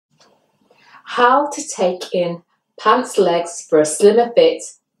how to take in pants legs for a slimmer fit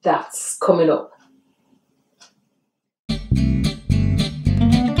that's coming up.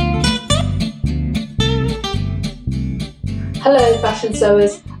 Hello fashion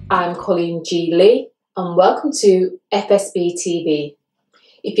sewers, I'm Colleen G. Lee and welcome to FSBTV.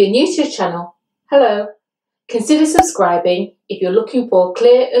 If you're new to the channel, hello. Consider subscribing if you're looking for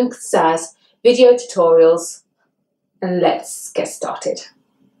clear and concise video tutorials, and let's get started.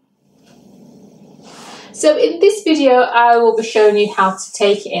 So in this video I will be showing you how to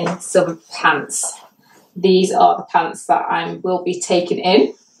take in some pants. These are the pants that I will be taking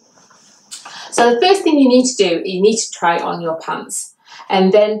in. So the first thing you need to do, you need to try on your pants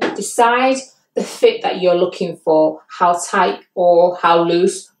and then decide the fit that you're looking for, how tight or how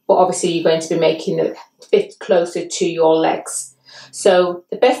loose, but obviously you're going to be making it fit closer to your legs. So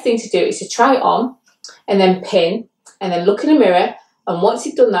the best thing to do is to try it on and then pin and then look in the mirror, and once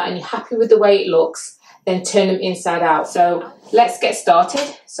you've done that and you're happy with the way it looks, then turn them inside out. So let's get started.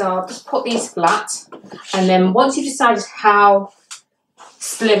 So I'll just put these flat, and then once you've decided how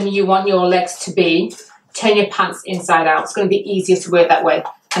slim you want your legs to be, turn your pants inside out. It's going to be easier to wear that way,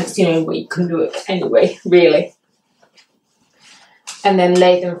 and it's the only way you can do it anyway, really. And then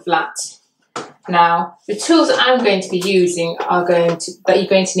lay them flat. Now, the tools that I'm going to be using that you're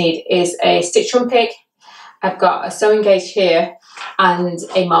going to need is a stitch unpick. I've got a sewing gauge here and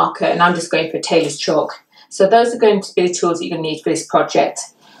a marker, and I'm just going for tailor's chalk. So those are going to be the tools that you're going to need for this project.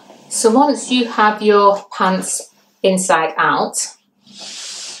 So once you have your pants inside out,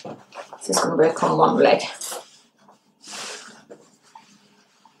 so it's going to work on one leg.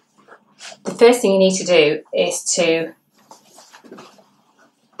 The first thing you need to do is to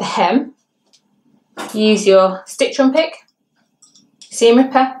the hem, use your stitch unpick, seam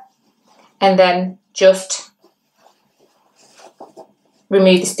ripper, and then just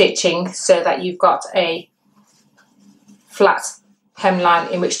remove the stitching so that you've got a flat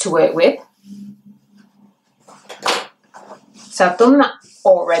hemline in which to work with. So I've done that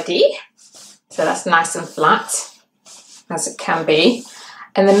already, so that's nice and flat as it can be.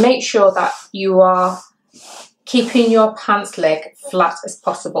 And then make sure that you are keeping your pants leg flat as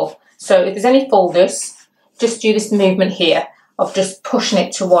possible. So if there's any folders, just do this movement here of just pushing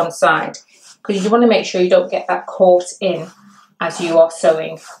it to one side, because you want to make sure you don't get that caught in as you are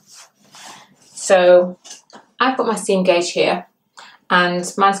sewing. So I've got my seam gauge here,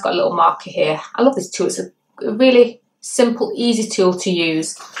 and mine's got a little marker here. I love this tool. It's a really simple, easy tool to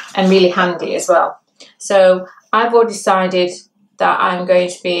use and really handy as well. So I've already decided that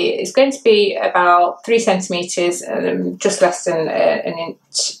it's going to be about 3 centimetres, just less than an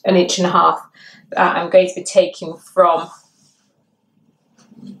inch and a half, that I'm going to be taking from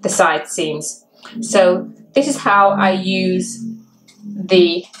the side seams. So this is how I use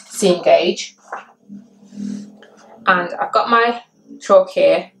the seam gauge, and I've got my chalk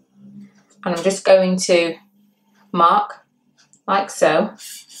here, and I'm just going to mark like so.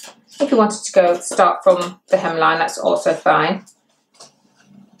 If you wanted to start from the hemline, that's also fine.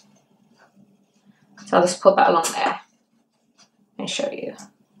 So I'll just put that along there and show you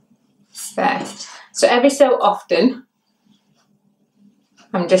there. So every so often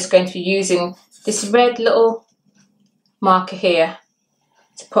I'm just going to be using this red little marker here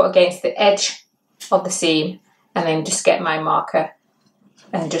to put against the edge of the seam, and then just get my marker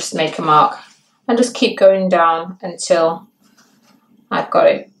and just make a mark and just keep going down until I've got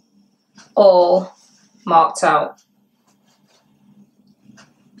it all marked out.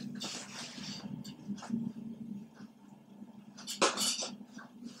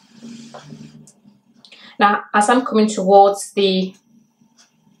 Now, as I'm coming towards the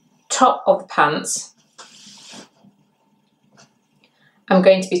top of the pants, I'm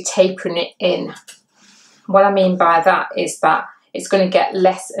going to be tapering it in. What I mean by that is that it's going to get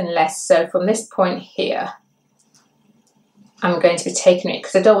less and less. So from this point here, I'm going to be taking it,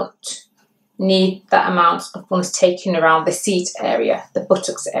 because I don't need that amount of funds taken around the seat area, the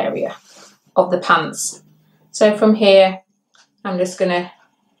buttocks area of the pants. So from here, I'm just going to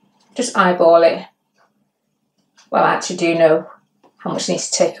just eyeball it. Well, I actually do know how much I need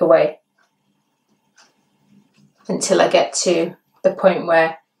to take away until I get to the point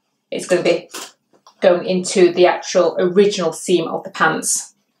where it's going to be going into the actual original seam of the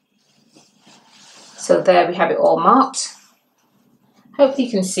pants. So there we have it all marked. Hopefully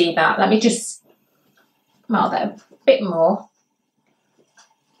you can see that. Let me just mark that a bit more,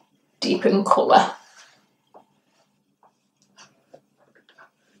 deeper in colour.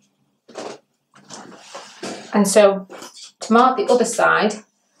 And so to mark the other side,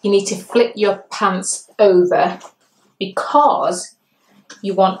 you need to flip your pants over, because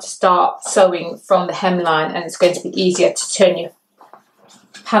you want to start sewing from the hemline, and it's going to be easier to turn your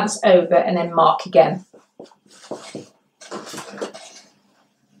pants over and then mark again.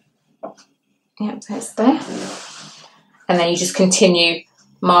 Yep, that's there. And then you just continue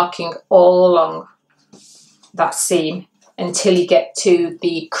marking all along that seam until you get to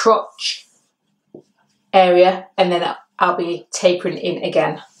the crotch area, and then I'll be tapering in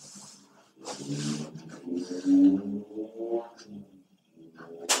again.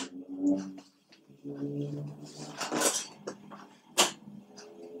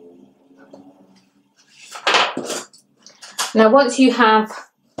 Now once you've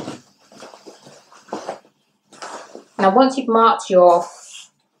marked your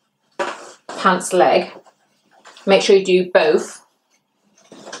pants leg, make sure you do both.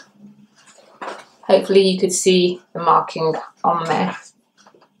 Hopefully you could see the marking on there.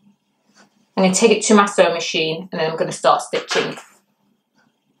 I'm going to take it to my sewing machine and then I'm going to start stitching.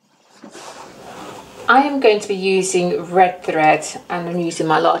 I am going to be using red thread and I'm using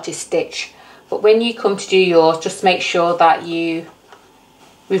my largest stitch, but when you come to do yours, just make sure that you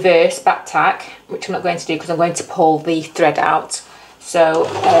reverse back tack, which I'm not going to do because I'm going to pull the thread out. So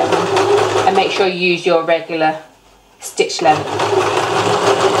and make sure you use your regular stitch length.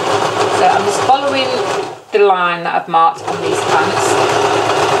 So I'm just following the line that I've marked on these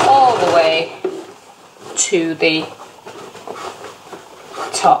pants all the way to the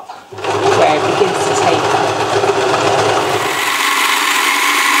top where it begins to taper.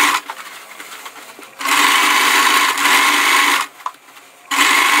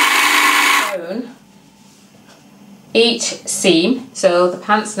 Each seam, so the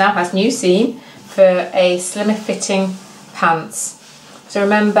pants now has new seam for a slimmer fitting pants. So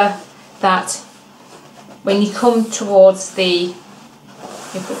remember that when you come towards the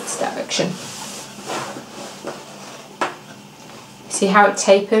this direction, see how it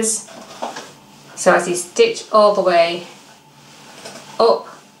tapers? So as you stitch all the way up,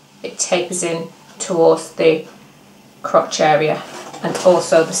 it tapers in towards the crotch area, and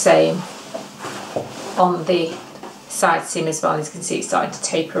also the same on the side seam as well. As you can see, it's starting to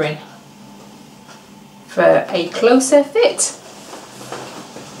taper in for a closer fit.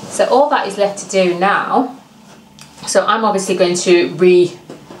 So all that is left to do now, so I'm obviously going to re-sew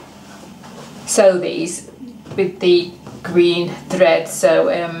these with the green thread, so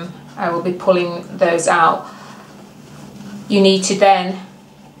I will be pulling those out. You need to then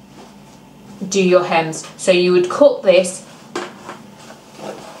do your hems. So you would cut this,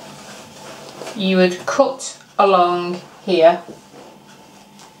 you would cut along here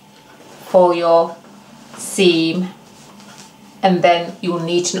for your seam, and then you will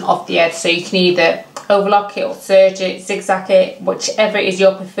neaten off the edge. So you can either overlock it or serge it, zigzag it, whichever is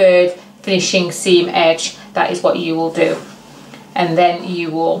your preferred finishing seam edge, that is what you will do. And then you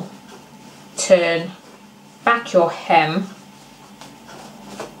will turn back your hem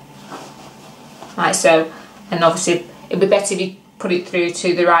like so, and obviously it would be better if you put it through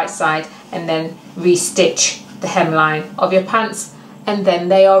to the right side and then re-stitch the hemline of your pants, and then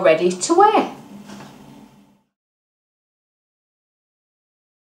they are ready to wear.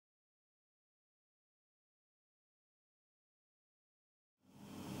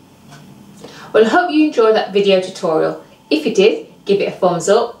 Well, I hope you enjoyed that video tutorial. If you did, give it a thumbs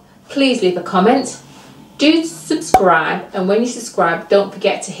up. Please leave a comment. Do subscribe, and when you subscribe, don't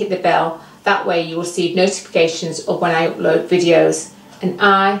forget to hit the bell. That way you will receive notifications of when I upload videos. And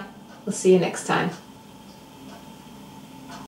I will see you next time.